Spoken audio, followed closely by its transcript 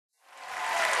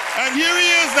And here he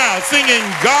is now singing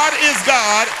God is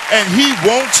God and He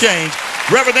Won't Change.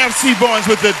 Reverend M.C. Barnes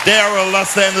with the Darrell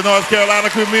Luster and the North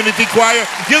Carolina Community Choir.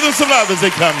 Give them some love as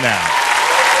they come now.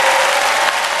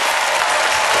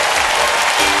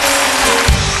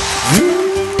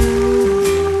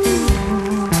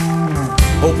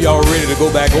 Hope y'all ready to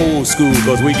go back old school,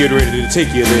 because we get ready to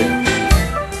take you there.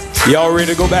 Y'all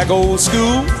ready to go back old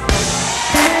school?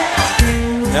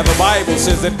 Now the Bible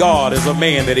says that God is a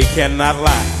man that He cannot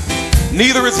lie.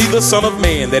 Neither is He the Son of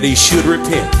Man that He should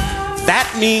repent.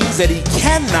 That means that He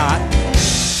cannot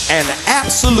and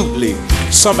absolutely,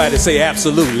 somebody say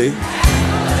absolutely,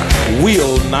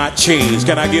 will not change.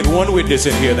 Can I get one witness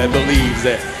in here that believes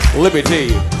that? Let me tell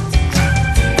you,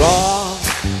 God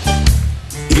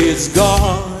is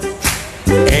God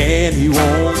and He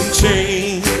won't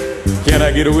change. Can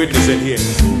I get a witness in here?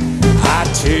 I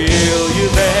tell you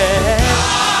that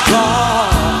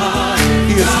God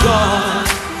is God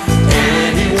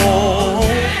and He won't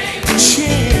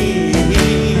change.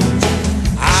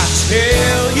 I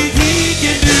tell you He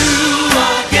can do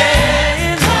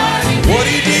again what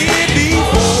He did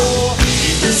before.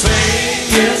 He's the same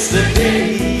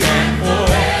yesterday and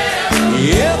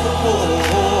forevermore.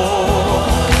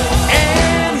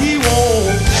 And He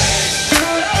won't.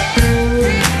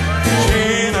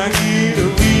 Can I get a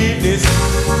witness?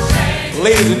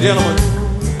 Ladies and gentlemen,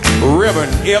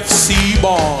 Reverend F.C.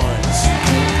 Barnes.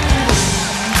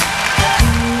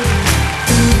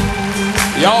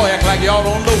 Y'all act like y'all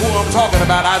don't know who I'm talking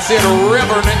about. I said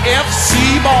Reverend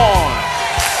F.C. Barnes.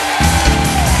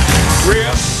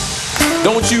 Rev,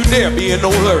 don't you dare be in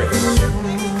no hurry.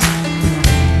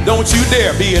 Don't you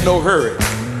dare be in no hurry.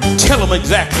 Tell them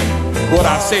exactly what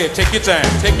I said. Take your time.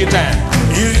 Take your time.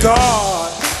 He's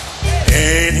God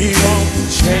and He won't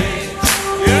change.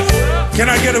 Yes. Can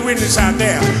I get a witness out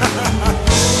there?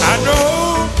 I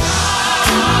know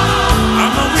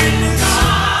I'm a witness,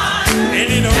 and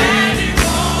He knows.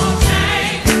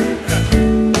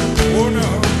 Oh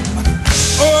no!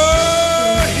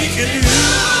 Oh, He can do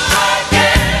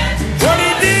what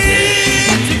He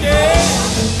did today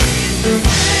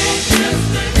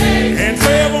and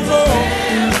forevermore.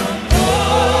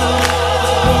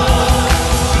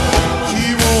 He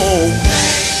won't.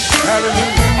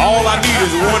 Hallelujah. All I need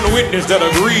is one witness that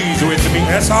agrees with me.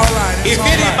 That's all right. If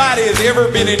anybody has ever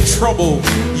been in trouble,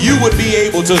 you would be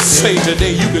able to say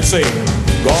today, you could say,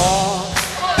 God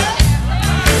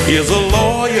is a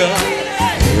lawyer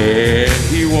and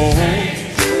He won't.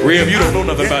 Rev, you don't know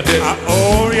nothing about that.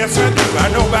 Oh, yes, I do. I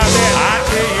know about that. I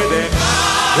tell you that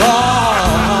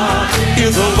God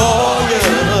is a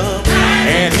lawyer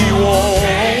and He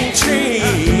won't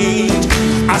change.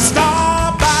 I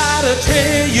stopped by to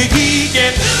tell you He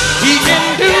can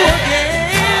do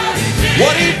again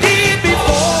what He did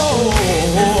before.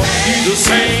 He's the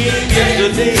same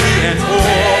yesterday and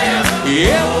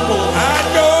forevermore. I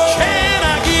know. Can I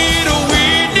get a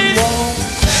witness?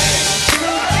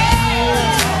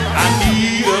 I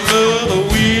need another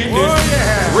witness. Oh,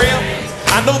 yeah. Rev,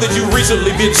 I know that you've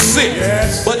recently been sick,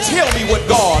 Yes. but tell me what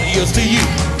God is to you.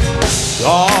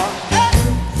 God,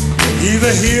 He's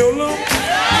a healer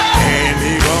and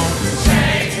He won't.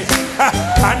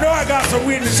 I know I got some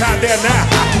witness out there now.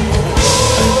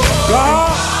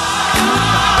 God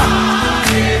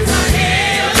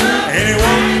and He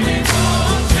won't.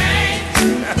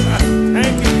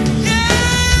 Thank you.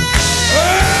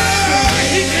 Oh,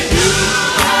 He can do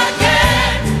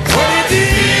what He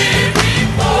did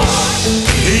before.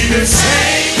 He's the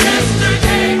same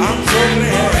yesterday. I'm so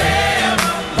glad.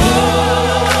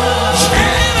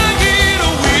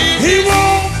 He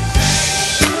won't.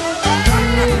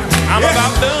 I'm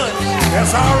about done.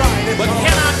 That's all right. But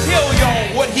can I tell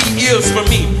y'all what He is for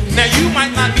me? Now you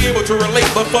might not be able to relate,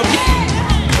 but for me,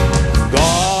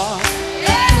 God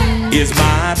is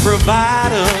my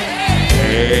provider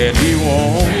and He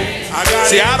won't.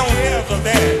 See, I don't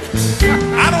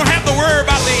have to worry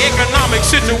about the economic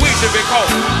situation because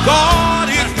God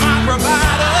is my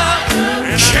provider.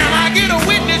 Can I get a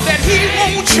witness that He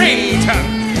won't change?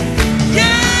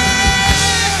 Yeah,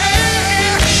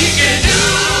 He can do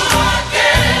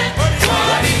again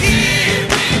what He did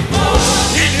before.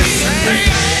 He's the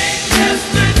same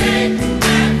yesterday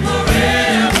and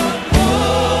forevermore.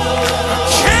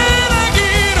 Can I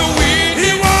get a witness?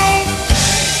 He won't.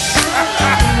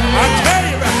 I tell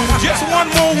you, man. Just one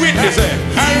more witness.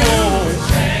 He won't.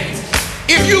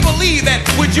 If you believe that,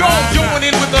 would you all join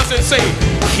in with us and say,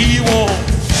 He won't?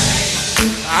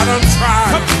 I done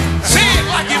tried. Say it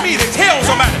like you mean it. Tell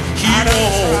somebody, He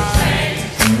won't.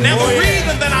 Now the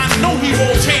reason that I know He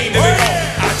won't change is because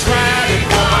I tried it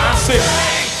for myself.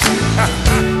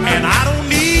 And I don't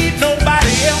need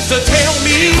nobody else to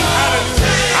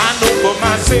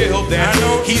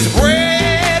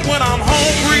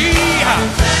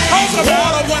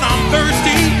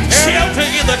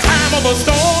the time of a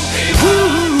storm.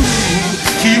 Ooh,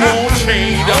 he won't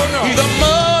change. He's the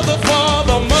mother for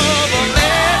the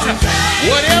motherless.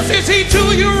 What else is he to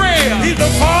you, Ray? He's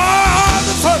the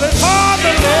father for the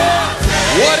fatherless.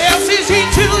 What else is he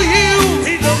to you?